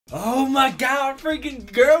Oh my god,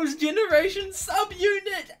 freaking Girls' Generation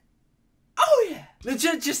subunit! Oh yeah!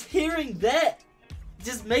 Legit, just hearing that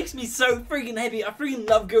just makes me so freaking happy. I freaking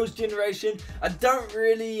love Girls' Generation. I don't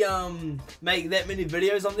really make that many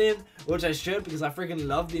videos on them, which I should because I freaking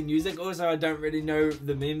love their music. Also, I don't really know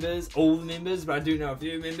the members, all the members, but I do know a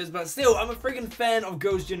few members. But still, I'm a freaking fan of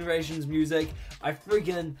Girls' Generation's music. I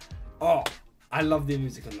freaking, I love their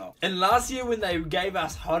music a lot. And last year when they gave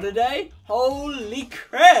us Holiday, holy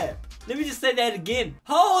crap! Let me just say that again.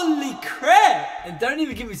 Holy crap! And don't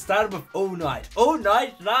even get me started with All Night. All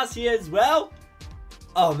Night last year as well.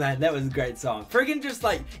 Oh man, that was a great song. Freaking just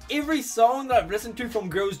like every song that I've listened to from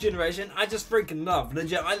Girls' Generation, I just freaking love.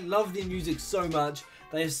 Legit, I love their music so much.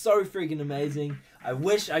 They are so freaking amazing. I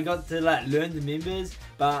wish I got to like learn the members,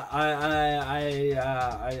 but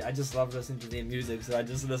I just love listening to their music, so I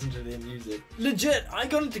just listen to their music. Legit, I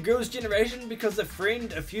got into Girls' Generation because a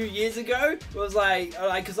friend a few years ago was like,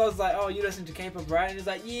 cause I was like, oh, you listen to K-pop, right? And he's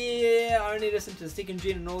like, yeah, I only listen to second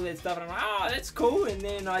gen and all that stuff. And I'm like, oh, that's cool. And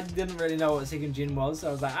then I didn't really know what second gen was, so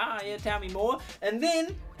I was like, yeah, tell me more. And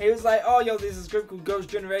then he was like, oh, yo, there's this group called Girls'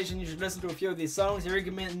 Generation. You should listen to a few of their songs. He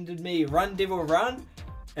recommended me Run Devil Run.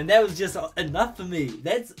 And that was just enough for me.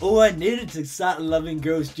 That's all I needed to start loving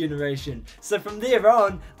Girls' Generation. So from there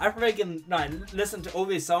on, I freaking listened to all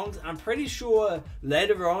their songs. I'm pretty sure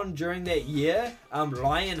later on during that year,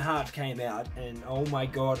 Lionheart came out. And oh my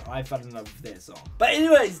god, I fell in love with that song. But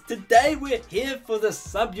anyways, today we're here for the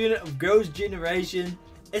subunit of Girls' Generation.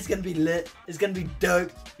 It's gonna be lit. It's gonna be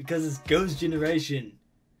dope because it's Girls' Generation.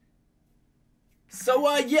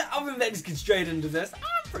 So yeah, other than that, just get straight into this.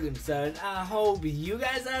 I'm freaking excited. I hope you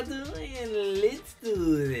guys are doing, and let's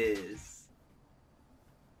do this.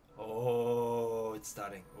 Oh, it's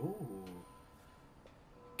starting. Ooh.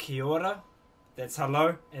 Kia ora. That's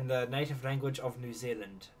hello in the native language of New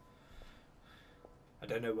Zealand. I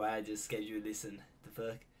don't know why I just gave you a lesson. The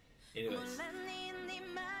fuck? Anyways.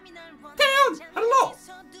 Damn! Hello!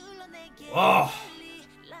 Oh!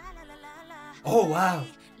 Oh wow!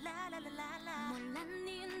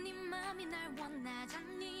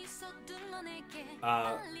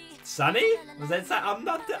 Sunny? Was that Sunny? I'm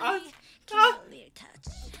not the... Damn!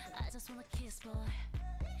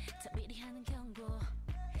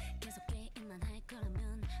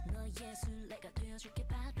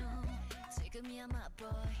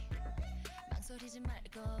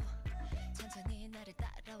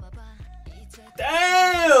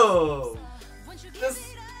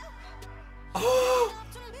 This... Oh!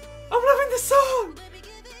 I'm loving this song!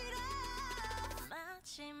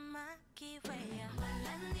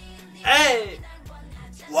 Hey!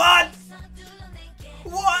 What?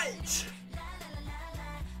 What?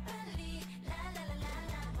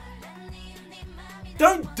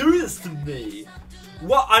 Don't do this to me!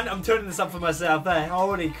 What? I'm turning this up for myself, hey?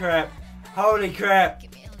 Holy crap. Holy crap.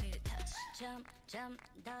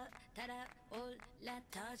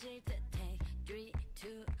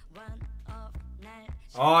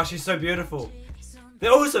 Oh, she's so beautiful.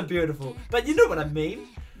 They're all so beautiful. But you know what I mean?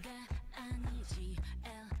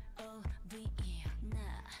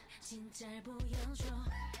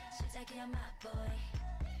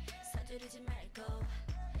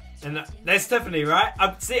 And that's Tiffany, right?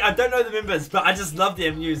 See, I don't know the members, but I just love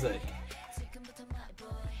their music.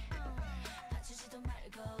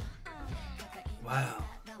 Wow.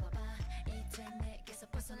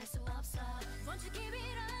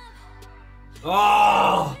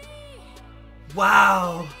 Oh!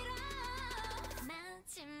 Wow!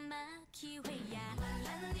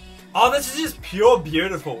 Oh, this is just pure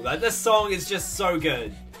beautiful. Like, this song is just so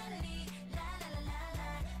good.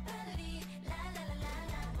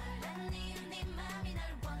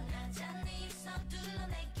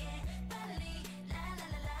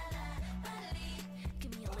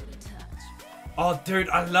 Oh, dude,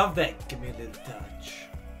 I love that. Give me a little touch.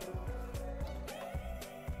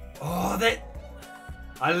 Oh, that.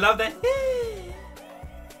 I love that.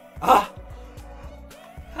 Ah.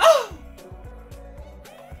 Ah.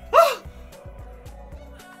 Ah.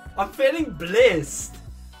 I'm feeling blessed.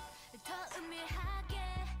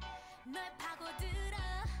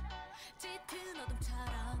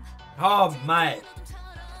 Oh, mate.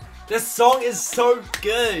 This song is so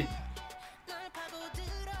good.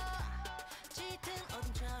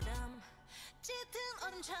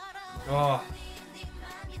 Oh.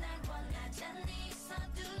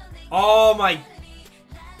 Oh my.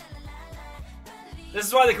 This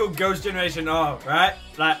is why they call Girls' Generation Oh, right?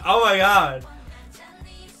 Like, oh my god.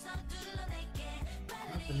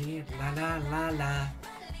 La la la la.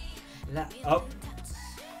 La. Oh.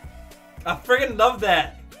 I friggin' love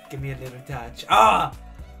that. Give me a little touch. Ah.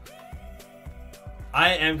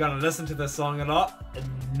 I am gonna listen to this song a lot,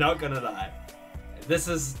 and not gonna lie. This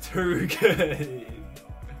is too good.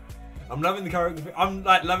 I'm loving the choreography. I'm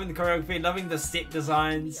like loving the choreography, loving the set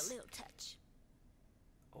designs.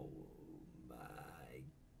 Oh my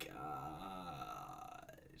god.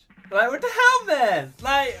 Like, what the hell, man?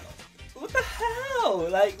 Like, what the hell?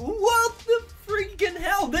 Like, what the freaking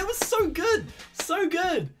hell? That was so good. So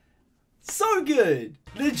good. So good.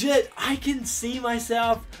 Legit, I can see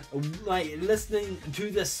myself like listening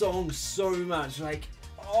to this song so much. Like,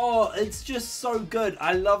 oh, it's just so good.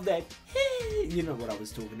 I love that. You know what I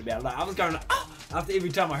was talking about. Like, I was going, oh, after every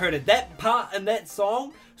time I heard it. That part in that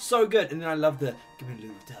song, so good. And then I love the, give me a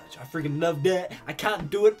little touch. I freaking love that. I can't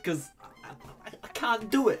do it because I can't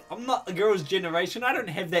do it. I'm not a girl's generation. I don't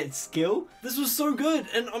have that skill. This was so good,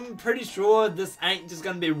 and I'm pretty sure this ain't just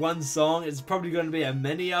gonna be one song. It's probably gonna be a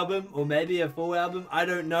mini album or maybe a full album. I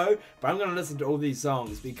don't know, but I'm gonna listen to all these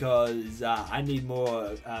songs because I need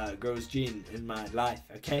more girls' gen in my life.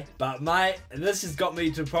 Okay, but this has got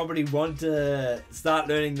me to probably want to start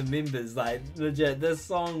learning the members. Like, legit, this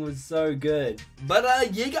song was so good. But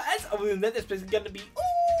yeah, guys, other than that, that's basically gonna be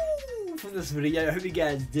from this video. I hope you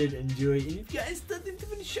guys did enjoy, and if you guys did, then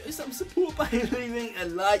show some support by leaving a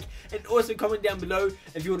like, and also comment down below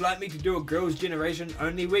if you would like me to do a Girls' Generation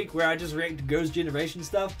only week where I just react to Girls' Generation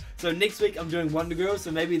stuff. So next week I'm doing Wonder Girls,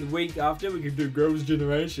 so maybe the week after we could do Girls'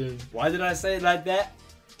 Generation. Why did I say it like that?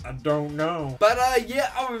 I don't know. But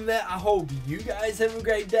yeah, other than that, I hope you guys have a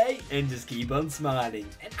great day and just keep on smiling.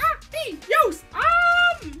 And adios,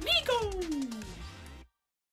 amigos!